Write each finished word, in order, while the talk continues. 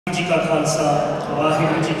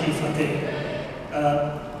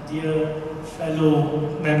Dear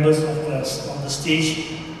fellow members of on the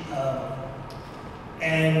stage,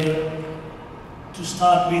 and to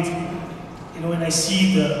start with, when I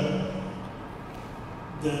see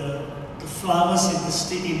the flowers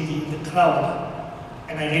in the crowd,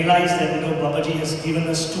 and I realize that Babaji has given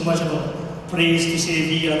us too much of a praise to say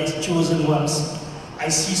we are the chosen ones. I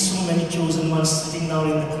see so many chosen ones sitting down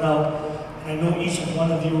in the crowd, and I know each and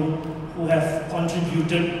one of you who have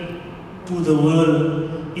contributed to the world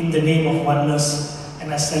in the name of oneness,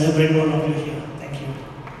 and I celebrate all of you here. Thank you.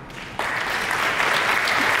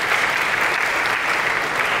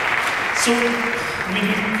 So,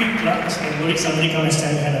 maybe quick class, I'm worried somebody come and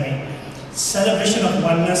stand behind me. Celebration of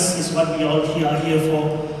oneness is what we all are here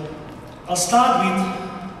for. I'll start with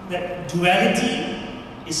that duality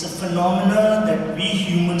is a phenomena that we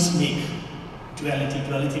humans make.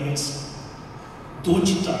 Duality means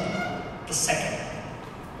dojita, the second.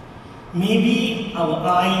 Maybe our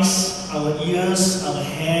eyes, our ears, our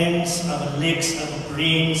hands, our legs, our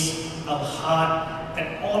brains, our heart,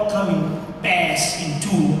 that all come in pairs, in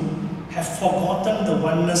two, have forgotten the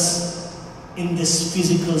oneness in this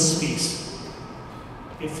physical space.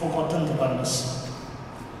 They've forgotten the oneness.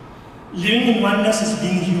 Living in oneness is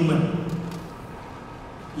being human.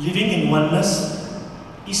 Living in oneness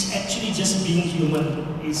is actually just being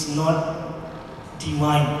human. It's not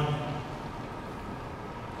divine.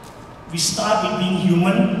 We start with being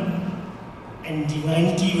human, and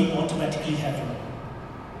divinity will automatically happen.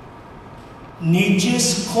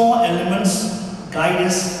 Nature's core elements guide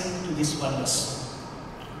us to this oneness.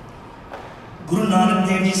 Guru Nanak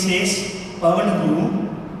Dev Ji says, Pavan Guru,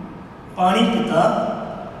 Pani Pita,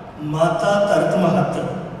 Mata Tarat Mahat,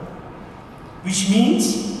 which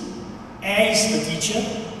means air is the teacher,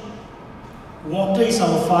 water is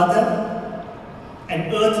our father,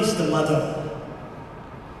 and earth is the mother.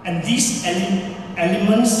 And these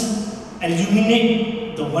elements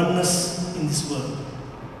illuminate the oneness in this world.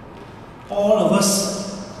 All of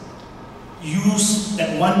us use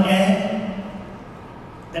that one air,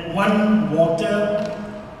 that one water,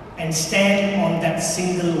 and stand on that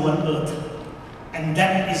single one earth. And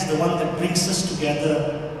that is the one that brings us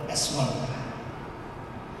together as one.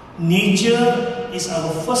 Nature is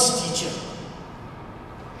our first teacher.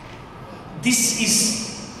 This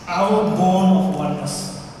is our bond of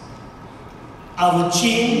oneness, our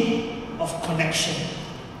chain of connection.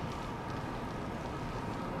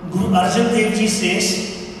 Guru Arjan Dev Ji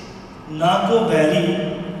says, Na ko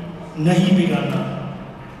bairi nahi bigana.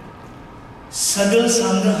 Sagal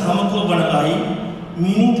sanga hamko banai,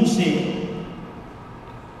 meaning to say,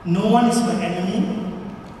 no one is my enemy,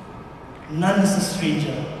 none is a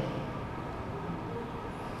stranger.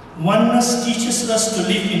 Oneness teaches us to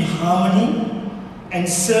live in harmony and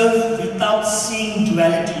serve without seeing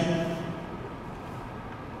duality.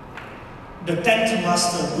 The 10th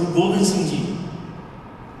Master, Guru Gobind Singh Ji,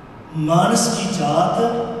 Manas ki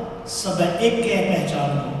jaat sab ek hai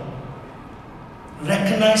pehchan ho.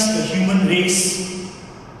 Recognize the human race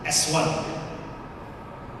as one.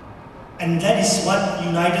 And that is what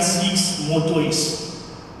United Sikhs' motto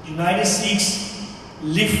is. United Sikhs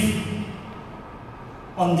live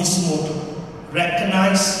on this motto.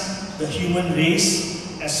 Recognize the human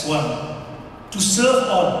race as one. To serve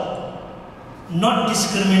all, not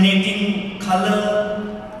discriminating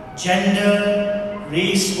color, gender,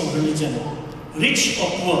 race or religion, rich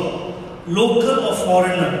or poor, local or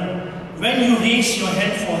foreigner. When you raise your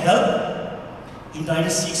hand for help,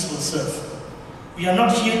 United Sikhs will serve. We are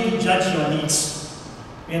not here to judge your needs.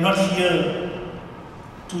 We are not here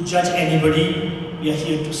to judge anybody. We are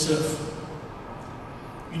here to serve.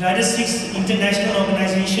 United Sikhs International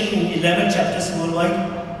Organization in 11 chapters worldwide.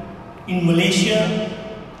 In Malaysia,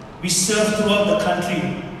 we serve throughout the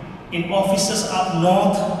country, in offices up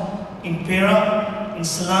north, in Perak, in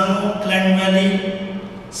Selangor, Klang Valley,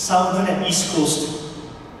 Southern and East Coast.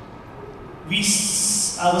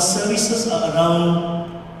 Our services are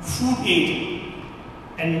around food aid,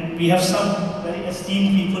 and we have some very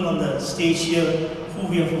esteemed people on the stage here who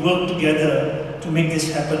we have worked together to make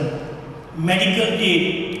this happen. Medical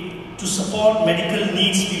aid, to support medical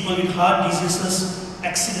needs, people with heart diseases,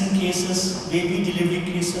 accident cases, baby delivery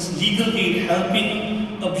cases, legal aid,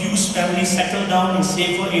 helping abused families settle down in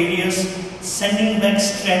safer areas, sending back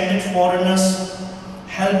stranded foreigners,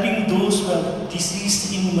 helping those who are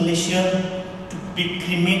deceased in Malaysia to be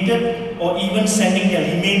cremated, or even sending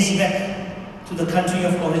their remains back to the country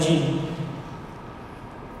of origin.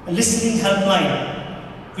 A listening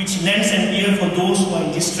helpline, which lends an ear for those who are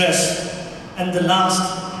in distress. And the last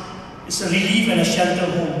is a relief and a shelter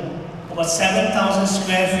home. About 7,000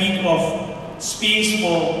 square feet space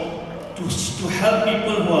to help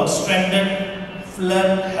people who are stranded,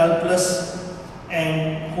 fled, helpless,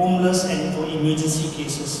 and homeless, and for emergency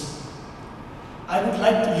cases. I would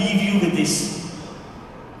like to leave you with this.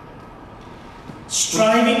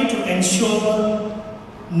 Striving to ensure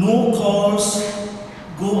no calls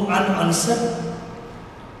go unanswered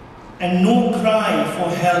and no cry for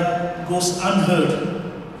help goes unheard.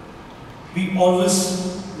 We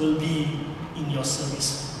always will be in your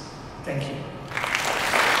service. Thank you.